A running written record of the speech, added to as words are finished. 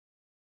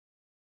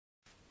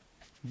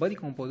Body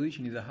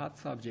composition is a hot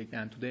subject,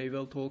 and today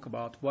we'll talk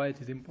about why it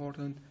is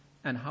important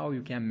and how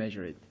you can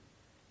measure it.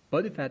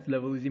 Body fat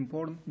level is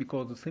important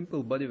because the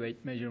simple body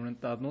weight measurement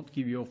does not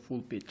give you a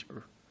full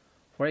picture.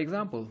 For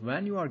example,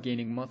 when you are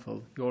gaining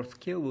muscle, your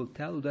scale will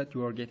tell you that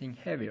you are getting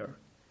heavier.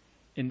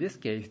 In this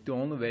case, the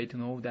only way to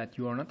know that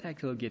you are not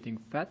actually getting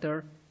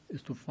fatter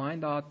is to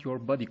find out your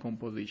body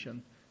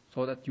composition,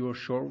 so that you are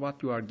sure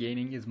what you are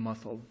gaining is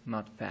muscle,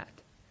 not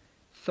fat.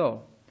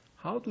 So,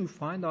 how do you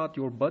find out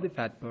your body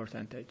fat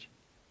percentage?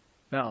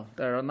 Well,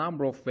 there are a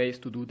number of ways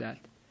to do that.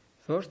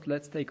 First,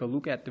 let's take a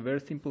look at the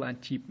very simple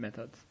and cheap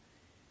methods.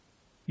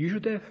 You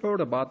should have heard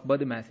about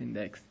body mass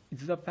index.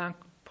 It is a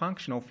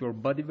function of your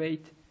body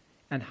weight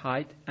and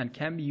height and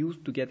can be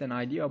used to get an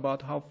idea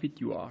about how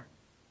fit you are.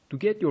 To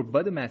get your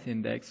body mass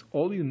index,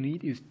 all you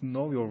need is to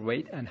know your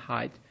weight and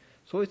height,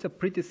 so it's a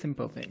pretty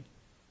simple thing.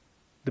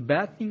 The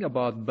bad thing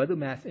about body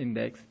mass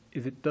index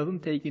is it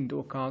doesn't take into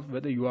account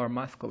whether you are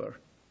muscular.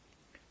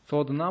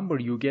 So the number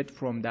you get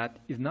from that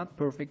is not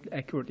perfectly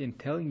accurate in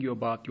telling you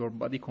about your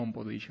body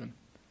composition.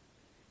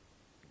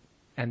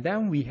 And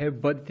then we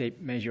have body tape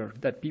measure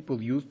that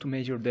people use to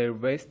measure their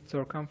waist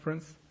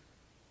circumference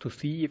to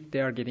see if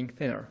they are getting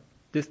thinner.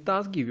 This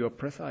does give you a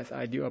precise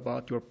idea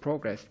about your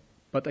progress,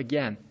 but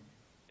again,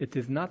 it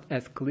is not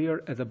as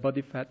clear as a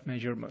body fat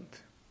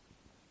measurement.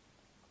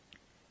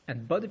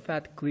 And body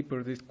fat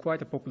clippers is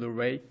quite a popular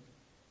way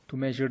to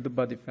measure the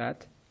body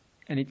fat,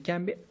 and it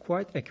can be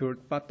quite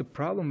accurate, but the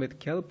problem with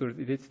calipers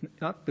is it's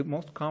not the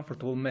most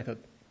comfortable method,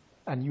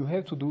 and you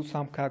have to do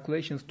some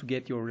calculations to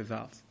get your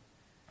results.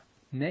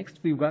 Next,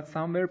 we've got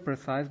some very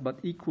precise but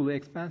equally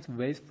expensive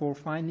ways for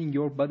finding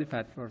your body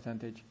fat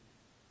percentage.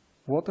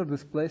 Water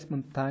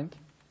displacement tank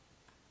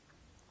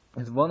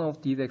is one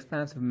of these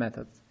expensive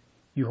methods.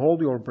 You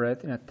hold your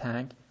breath in a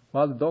tank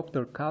while the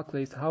doctor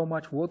calculates how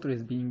much water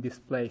is being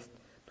displaced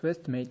to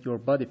estimate your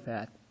body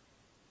fat.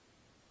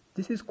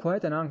 This is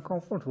quite an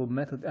uncomfortable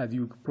method, as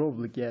you could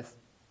probably guess.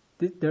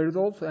 There is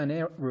also an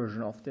air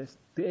version of this.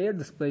 The air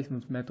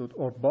displacement method,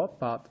 or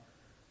BODPAD,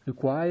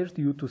 requires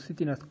you to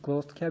sit in a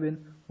closed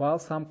cabin while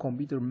some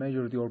computer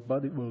measures your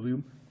body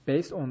volume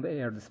based on the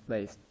air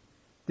displaced.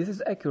 This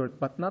is accurate,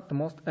 but not the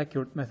most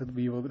accurate method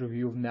we will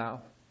review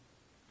now.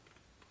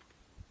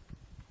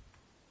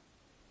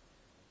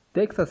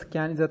 DEXA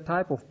scan is a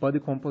type of body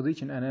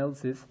composition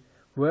analysis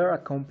where a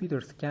computer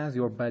scans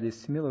your body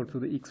similar to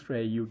the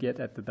X-ray you get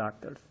at the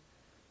doctor's.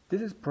 This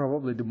is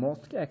probably the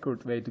most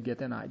accurate way to get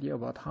an idea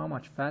about how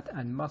much fat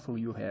and muscle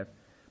you have,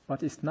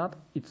 but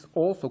it's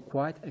also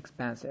quite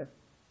expensive.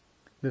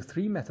 The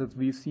three methods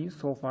we've seen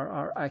so far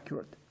are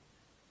accurate,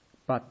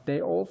 but they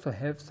also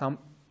have some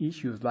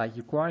issues, like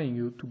requiring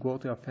you to go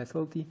to a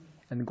facility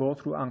and go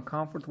through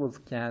uncomfortable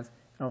scans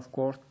and of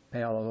course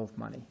pay a lot of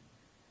money.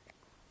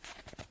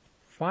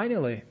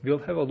 Finally, we'll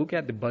have a look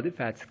at the body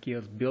fat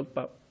scales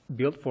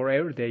built for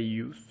everyday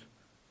use.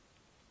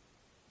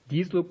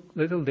 These look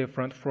little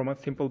different from a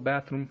simple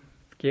bathroom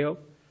scale.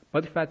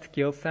 Body fat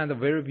scales send a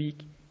very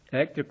weak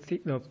electric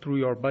signal through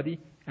your body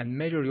and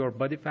measure your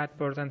body fat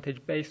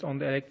percentage based on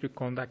the electric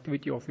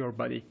conductivity of your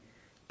body.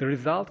 The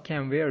result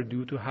can vary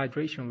due to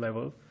hydration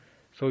level,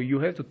 so you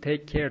have to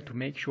take care to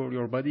make sure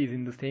your body is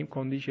in the same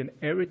condition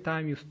every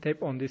time you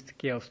step on these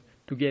scales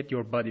to get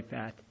your body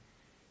fat.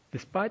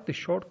 Despite the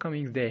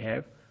shortcomings they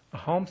have, a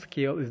home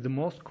scale is the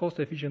most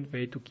cost-efficient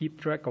way to keep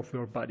track of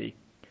your body.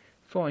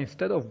 So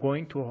instead of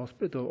going to a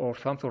hospital or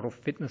some sort of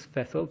fitness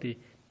facility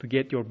to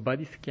get your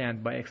body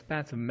scanned by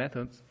expensive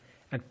methods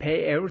and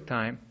pay every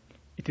time,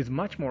 it is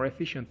much more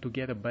efficient to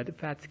get a body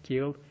fat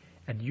scale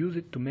and use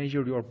it to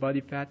measure your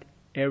body fat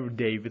every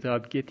day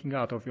without getting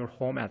out of your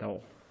home at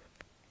all.